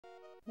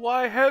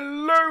Why,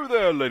 hello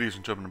there, ladies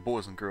and gentlemen,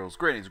 boys and girls,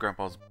 grannies,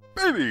 grandpas,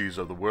 babies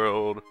of the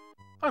world.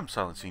 I'm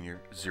Silent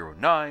Senior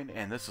 09,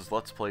 and this is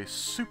Let's Play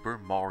Super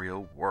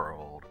Mario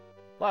World.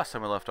 Last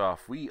time we left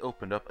off, we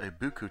opened up a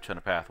buku ton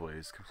of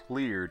pathways,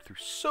 cleared through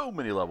so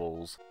many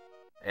levels,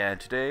 and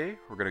today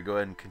we're going to go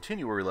ahead and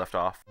continue where we left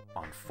off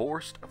on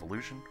Forest of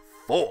Illusion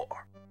 4.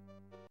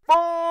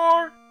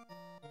 4!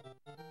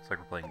 It's like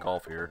we're playing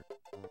golf here.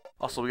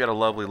 Also, we got a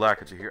lovely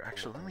Lakitu here.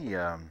 Actually, let me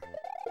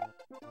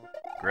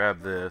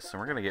grab this, and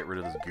we're going to get rid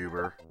of this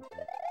goober.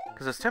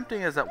 Because as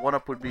tempting as that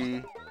 1-up would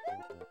be,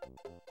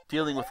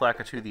 dealing with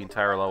Lakitu the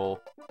entire level,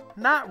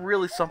 not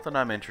really something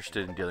I'm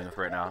interested in dealing with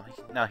right now.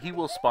 Now, he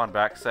will spawn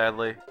back,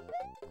 sadly. I'm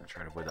going to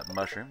try to avoid that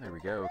mushroom. There we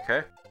go,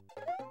 okay.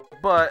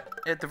 But,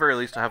 at the very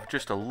least, I have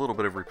just a little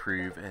bit of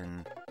reprieve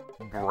and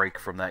break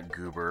from that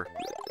goober.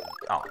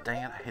 Oh,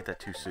 dang it, I hit that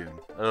too soon.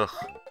 Ugh.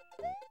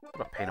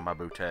 What a pain in my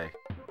bootay.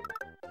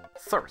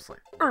 Seriously.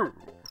 Ooh.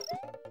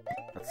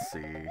 Let's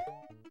see.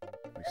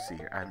 Let me see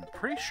here. I'm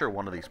pretty sure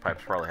one of these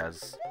pipes probably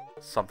has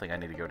something I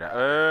need to go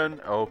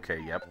down. Okay,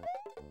 yep.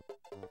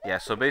 Yeah,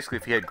 so basically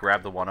if he had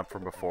grabbed the 1-up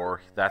from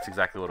before, that's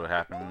exactly what would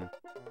happen.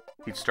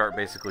 He'd start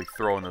basically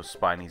throwing those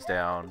spinies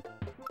down.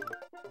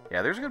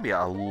 Yeah, there's going to be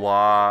a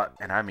lot,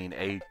 and I mean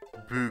a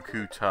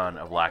buku ton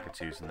of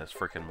Lakitus in this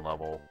freaking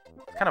level.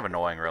 It's kind of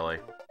annoying, really.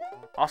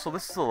 Also,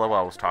 this is the level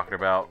I was talking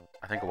about,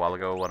 I think a while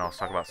ago, when I was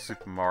talking about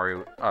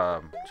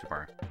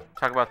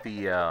Talk about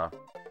the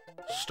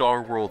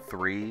Star World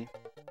 3.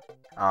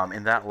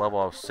 In that level,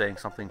 I was saying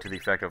something to the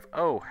effect of,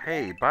 oh,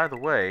 hey, by the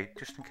way,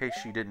 just in case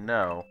you didn't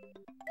know,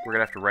 we're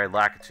going to have to ride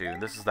Lakitu,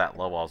 and this is that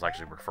level I was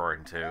actually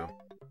referring to.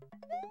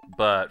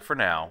 But for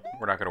now,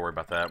 we're not going to worry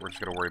about that. We're just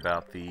going to worry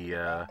about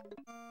the,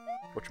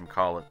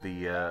 whatchamacallit,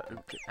 the,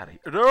 get out of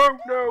here.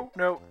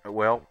 No.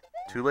 Well,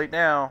 too late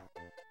now.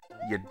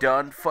 You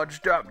done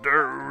fudged up,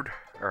 dude.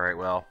 Alright,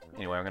 well,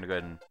 anyway, I'm going to go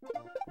ahead and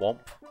whomp,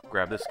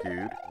 grab this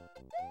dude.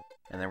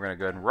 And then we're going to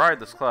go ahead and ride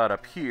this cloud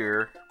up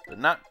here, but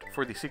not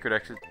for the secret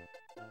exit.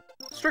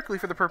 Strictly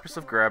for the purpose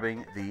of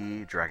grabbing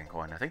the Dragon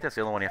Coin. I think that's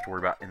the only one you have to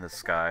worry about in the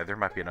sky. There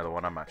might be another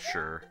one, I'm not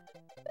sure.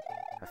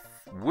 I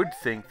would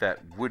think that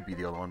would be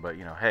the other one, but,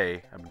 you know,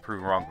 hey, I've been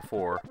proven wrong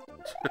before.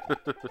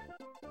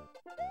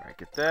 Alright,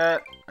 get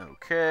that.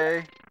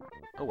 Okay.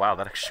 Oh, wow,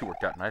 that actually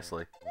worked out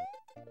nicely.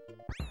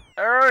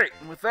 Alright,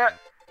 and with that,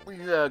 we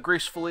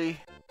gracefully,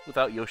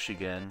 without Yoshi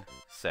again,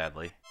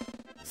 sadly.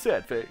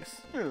 Sad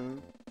face.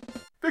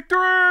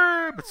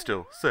 Victory! But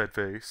still, sad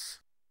face.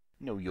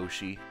 No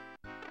Yoshi.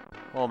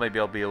 Well, maybe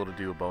I'll be able to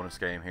do a bonus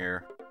game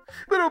here.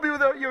 But it'll be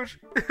without Yoshi!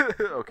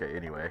 Okay,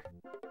 anyway.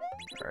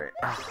 Alright.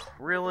 Oh,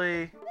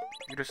 really?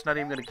 You're just not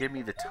even going to give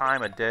me the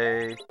time of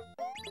day?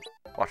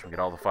 Watch me get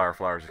all the fire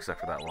flowers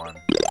except for that one.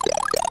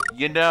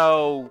 You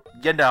know.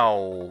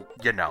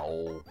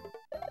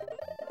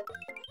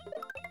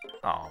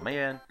 Aw,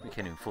 man. We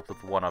can't even flip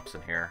with the 1-ups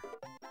in here.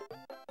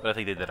 But I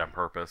think they did on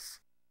purpose.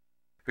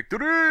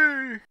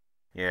 Victory!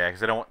 Yeah,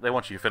 because they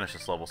want you to finish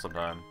this level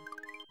sometime.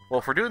 Well,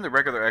 if we're doing the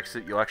regular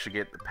exit, you'll actually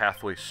get the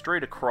pathway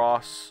straight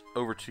across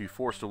over to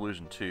Forest of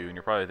Illusion 2, and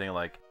you're probably thinking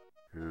like,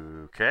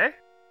 okay,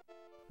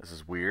 this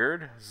is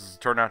weird. This has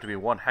turned out to be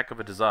one heck of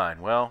a design.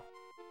 Well,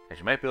 as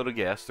you might be able to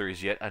guess, there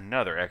is yet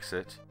another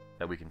exit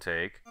that we can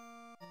take.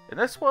 And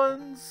this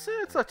one's,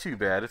 it's not too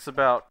bad. It's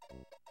about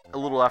a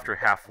little after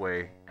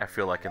halfway, I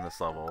feel like, in this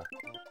level.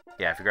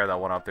 Yeah, if you grab that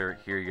one up there,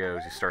 here he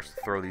goes. He starts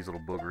to throw these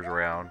little boogers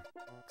around.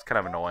 It's kind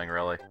of annoying,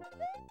 really.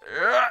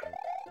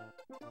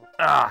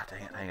 Ah,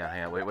 dang it, hang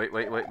on,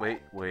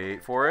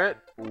 wait for it,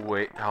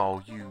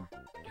 oh, you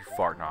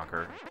fart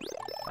knocker.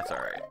 That's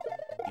alright.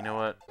 You know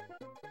what?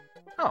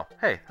 Oh,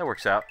 hey, that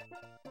works out.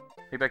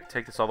 Maybe I can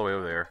take this all the way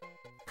over there.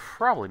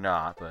 Probably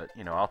not, but,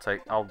 you know,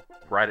 I'll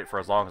ride it for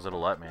as long as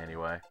it'll let me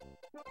anyway.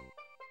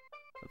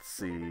 Let's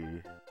see.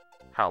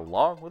 How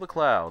long will the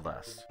cloud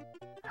last?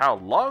 How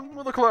long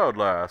will the cloud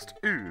last?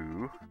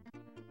 Ooh.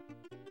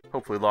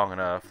 Hopefully long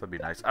enough, that'd be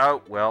nice.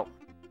 Oh, well.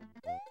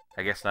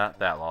 I guess not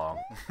that long.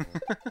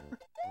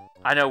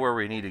 I know where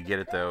we need to get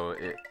it, though,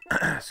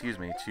 excuse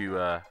me,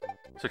 to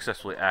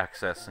successfully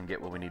access and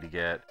get what we need to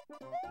get,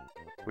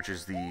 which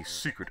is the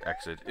secret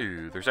exit.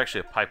 Ooh, there's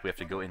actually a pipe we have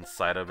to go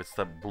inside of. It's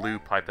the blue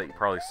pipe that you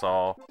probably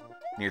saw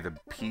near the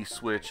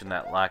P-switch and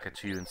that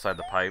Lakitu inside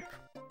the pipe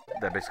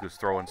that basically was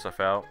throwing stuff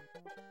out.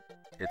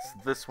 It's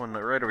this one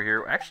right over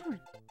here. Actually,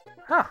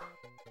 huh.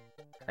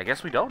 I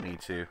guess we don't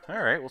need to.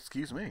 Alright, well,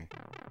 excuse me.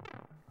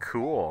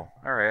 Cool.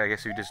 Alright, I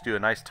guess we just do a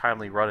nice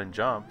timely run and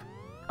jump.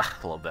 I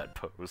love that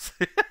pose.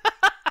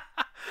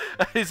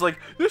 He's like,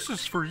 this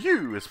is for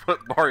you, is what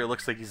Mario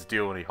looks like he's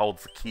doing when he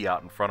holds the key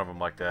out in front of him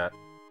like that.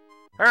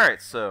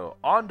 Alright, so,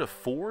 on to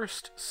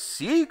Forest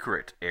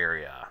Secret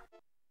Area.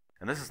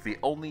 And this is the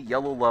only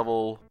yellow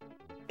level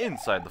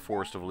inside the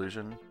Forest of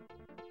Illusion.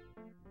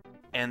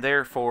 And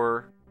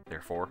therefore,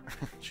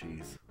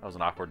 jeez, that was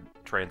an awkward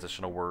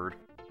transitional word.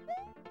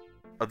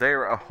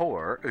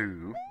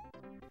 Ooh.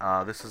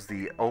 This is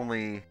the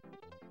only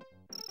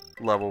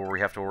level where we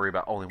have to worry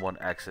about only one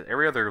exit.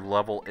 Every other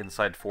level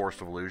inside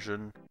Forest of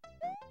Illusion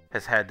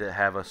has had to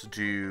have us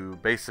do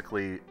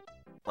basically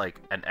like,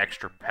 an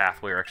extra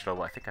pathway or extra...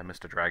 I think I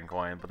missed a Dragon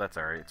Coin, but that's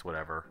alright. It's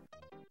whatever.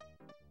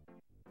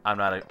 I'm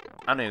not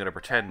even gonna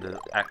pretend to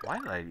act... Why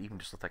did I even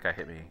just let that guy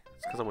hit me?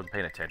 It's because I wasn't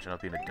paying attention. I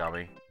was being a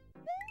dummy.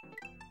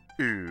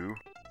 Ooh.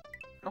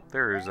 Oh,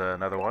 there's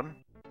another one.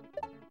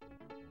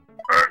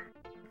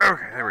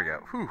 Okay, there we go.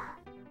 Whew.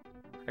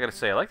 I gotta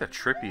say, I like the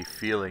trippy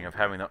feeling of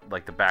having,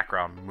 like, the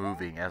background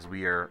moving as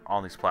we are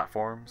on these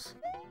platforms.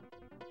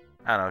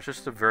 I don't know, it's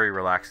just a very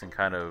relaxing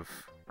kind of...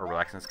 Or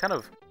relaxing, it's kind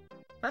of...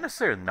 Not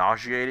necessarily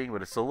nauseating,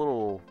 but it's a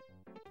little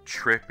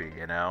trippy,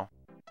 you know?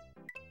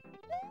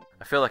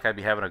 I feel like I'd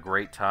be having a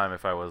great time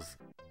if I was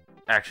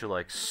actually,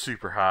 like,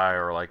 super high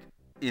or, like,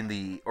 in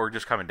the... Or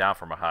just coming down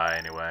from a high,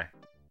 anyway.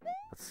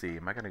 Let's see,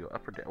 am I going to go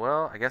up or down?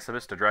 Well, I guess I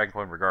missed a Dragon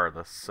Coin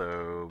regardless,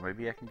 so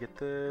maybe I can get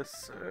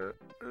this.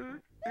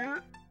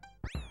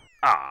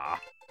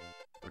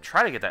 I'm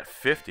trying to get that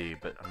 50,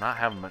 but I'm not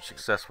having much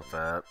success with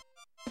that.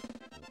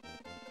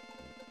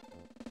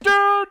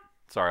 Dude!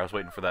 Sorry, I was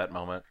waiting for that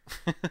moment.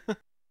 I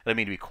didn't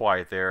mean to be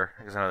quiet there,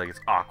 because I know that gets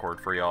awkward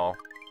for y'all.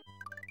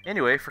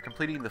 Anyway, for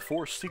completing the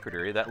Forest Secret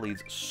Area, that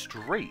leads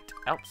straight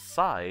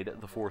outside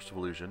the Forest of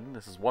Illusion.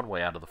 This is one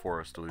way out of the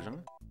Forest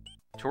Illusion.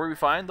 To where we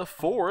find the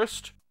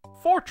Forest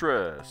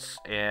Fortress.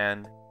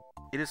 And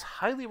it is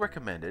highly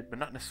recommended, but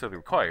not necessarily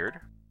required,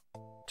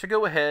 to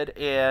go ahead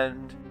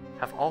and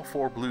have all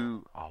four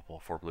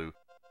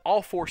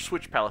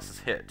Switch Palaces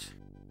hit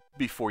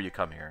before you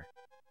come here.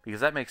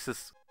 Because that makes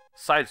this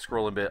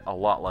side-scrolling bit a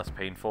lot less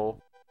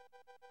painful.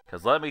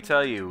 Because let me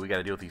tell you, we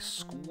gotta deal with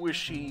these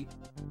squishy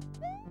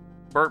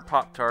burnt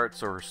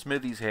Pop-Tarts or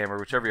Smithy's Hammer,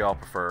 whichever y'all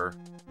prefer.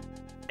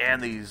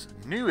 And these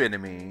new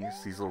enemies,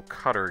 these little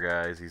cutter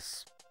guys,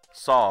 these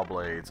saw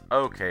blades.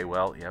 Okay,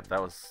 well, yep,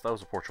 that was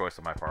a poor choice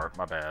on my part.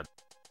 My bad.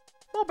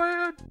 My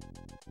bad.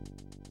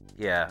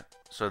 Yeah,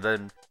 so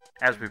then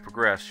as we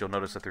progress, you'll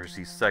notice that there's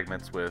these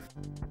segments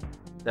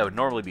that would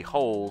normally be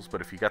holes,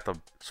 but if you got the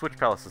Switch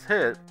Palaces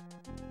hit,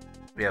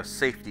 we have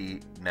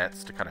safety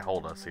nets to kind of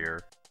hold us here.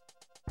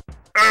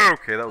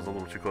 Okay, that was a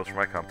little too close for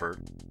my comfort.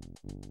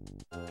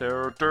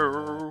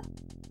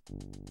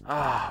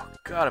 Oh,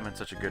 God, I'm in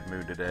such a good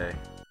mood today.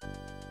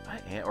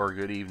 Or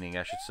good evening,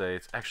 I should say.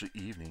 It's actually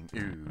evening.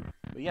 Ooh.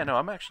 But yeah, no,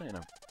 I'm actually in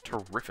a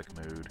terrific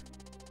mood.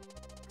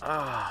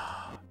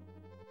 I'm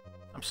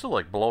still,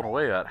 like, blown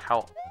away at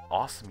how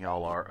awesome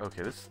y'all are.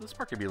 Okay, this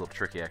part can be a little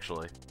tricky,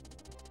 actually.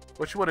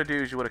 What you want to do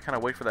is you want to kind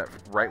of wait for that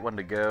right one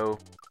to go.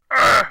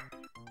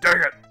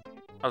 Dang it!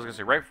 I was going to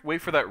say,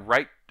 wait for that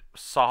right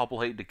saw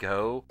blade to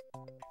go.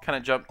 Kind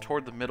of jump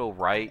toward the middle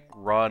right,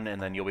 run, and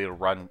then you'll be able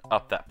to run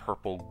up that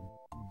purple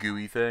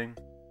gooey thing.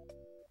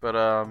 But,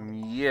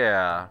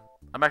 yeah.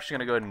 I'm actually going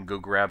to go ahead and go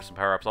grab some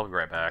power-ups. I'll be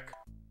right back.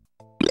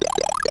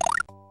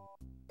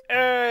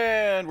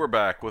 And we're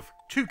back with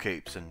 2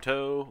 capes in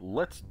tow.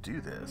 Let's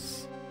do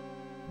this.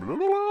 Blah,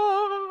 blah,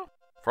 blah.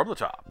 From the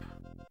top.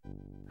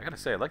 I gotta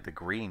say, I like the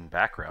green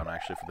background,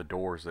 actually, for the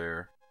doors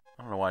there.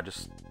 I don't know why, it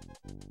just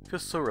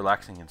feels so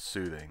relaxing and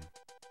soothing.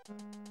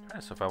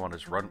 So if I want to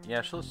just run...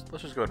 Yeah, so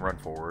let's just go ahead and run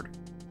forward.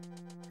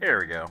 There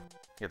we go.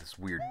 Get this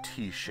weird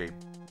T-shaped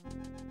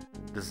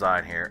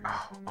design here.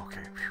 Oh,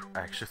 okay. Whew.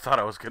 I actually thought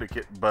I was going to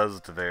get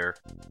buzzed there.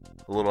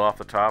 A little off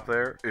the top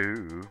there.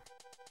 Ooh.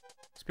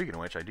 Speaking of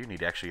which, I do need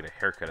to actually get a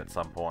haircut at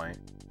some point.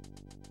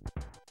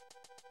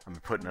 I've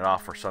been putting it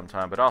off for some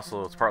time, but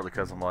also it's partly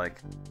because I'm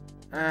like,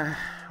 I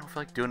don't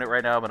feel like doing it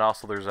right now, but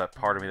also there's that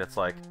part of me that's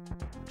like,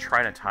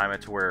 trying to time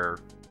it to where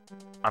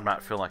I'm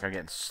not feeling like I'm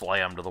getting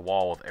slammed to the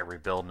wall with every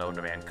build known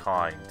to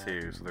mankind,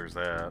 too, so there's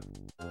that.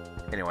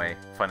 Anyway,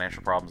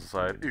 financial problems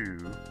aside, ooh.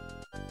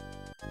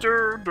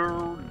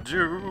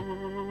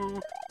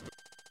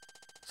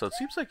 So it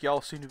seems like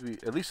y'all seem to be,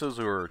 at least those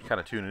who are kind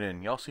of tuning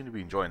in, y'all seem to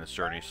be enjoying this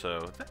journey,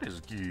 so that is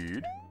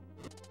good.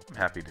 I'm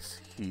happy to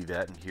see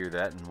that and hear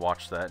that and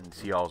watch that and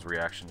see y'all's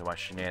reaction to my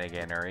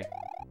shenaniganery.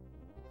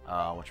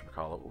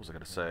 Whatchamacallit, what was I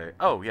going to say?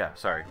 Oh, yeah,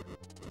 sorry.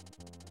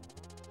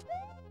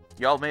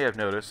 Y'all may have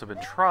noticed I've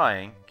been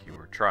trying,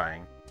 keyword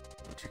trying,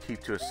 to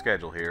keep to a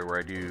schedule here where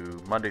I do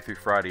Monday through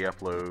Friday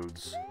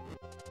uploads,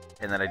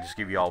 and then I just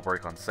give y'all a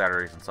break on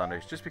Saturdays and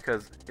Sundays, just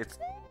because it's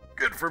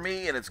good for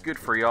me and it's good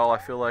for y'all, I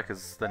feel like,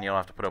 because then you don't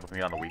have to put up with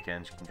me on the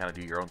weekends. You can kind of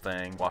do your own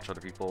thing, watch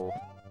other people,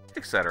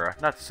 etc.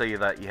 Not to say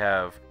that you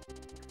have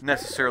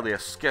necessarily a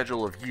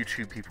schedule of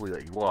YouTube people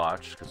that you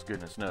watch, because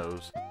goodness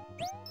knows,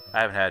 I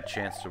haven't had a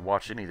chance to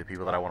watch any of the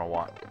people that I want to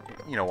watch,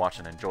 watch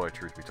and enjoy,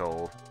 truth be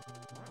told.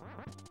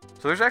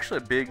 So there's actually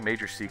a big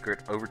major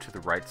secret over to the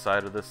right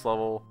side of this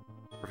level,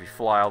 where if you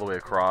fly all the way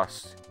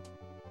across,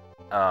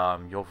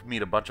 you'll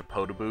meet a bunch of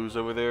Podoboos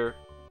over there,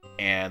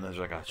 and there's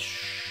like a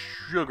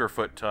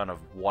sugarfoot ton of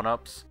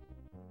 1-ups.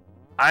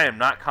 I am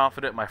not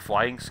confident in my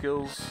flying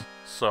skills,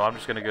 so I'm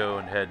just going to go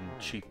ahead and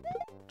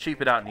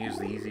cheap it out and use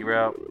the easy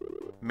route.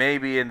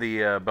 Maybe in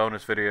the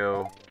bonus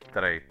video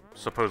that I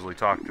supposedly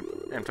talk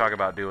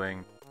about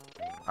doing,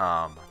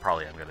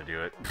 probably I'm going to do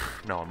it.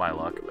 Knowing my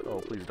luck. Oh,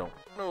 please don't.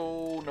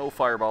 No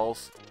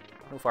fireballs.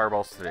 No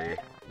fireballs today.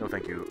 No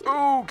thank you.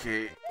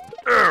 Okay.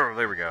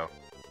 There we go.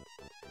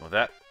 With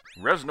that,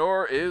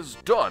 Reznor is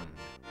done.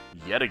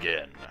 Yet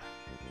again.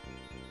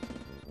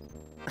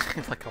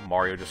 Like how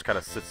Mario just kind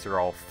of sits there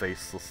all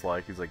faceless,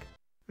 like he's like,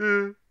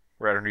 right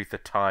underneath the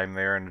time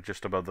there and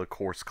just above the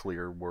course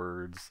clear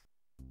words.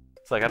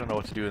 It's like, I don't know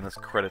what to do in this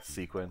credits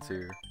sequence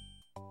here.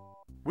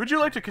 Would you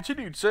like to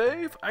continue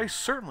save? I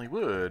certainly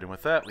would. And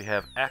with that, we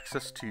have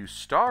access to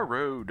Star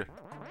Road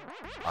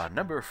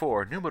number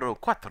 4, numero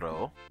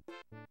 4.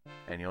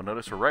 And you'll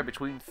notice we're right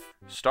between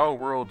Star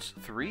Worlds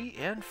 3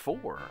 and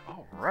 4.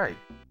 Alright.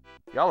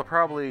 Y'all are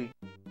probably,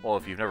 well,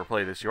 if you've never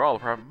played this, you all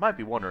probably might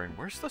be wondering,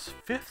 where's this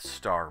 5th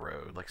Star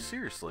Road? Like,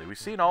 seriously, we've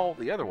seen all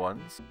the other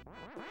ones.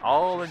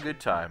 All in good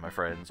time, my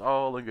friends.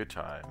 All in good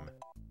time.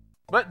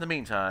 But in the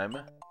meantime,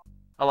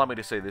 allow me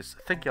to say this.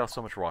 Thank y'all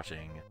so much for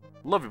watching.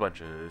 Love you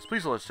bunches.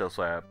 Please don't let us tail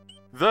slap.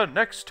 The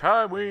next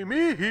time we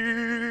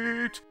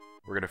meet,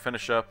 we're going to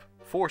finish up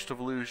Forest of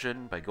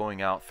Illusion by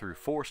going out through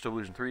Forest of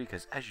Illusion 3,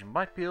 because as you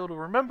might be able to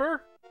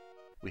remember,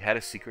 we had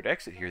a secret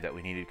exit here that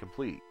we needed to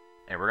complete.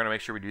 And we're going to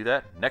make sure we do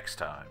that next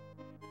time.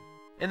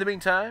 In the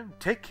meantime,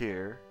 take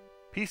care,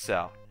 peace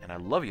out, and I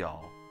love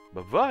y'all.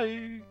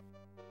 Bye-bye!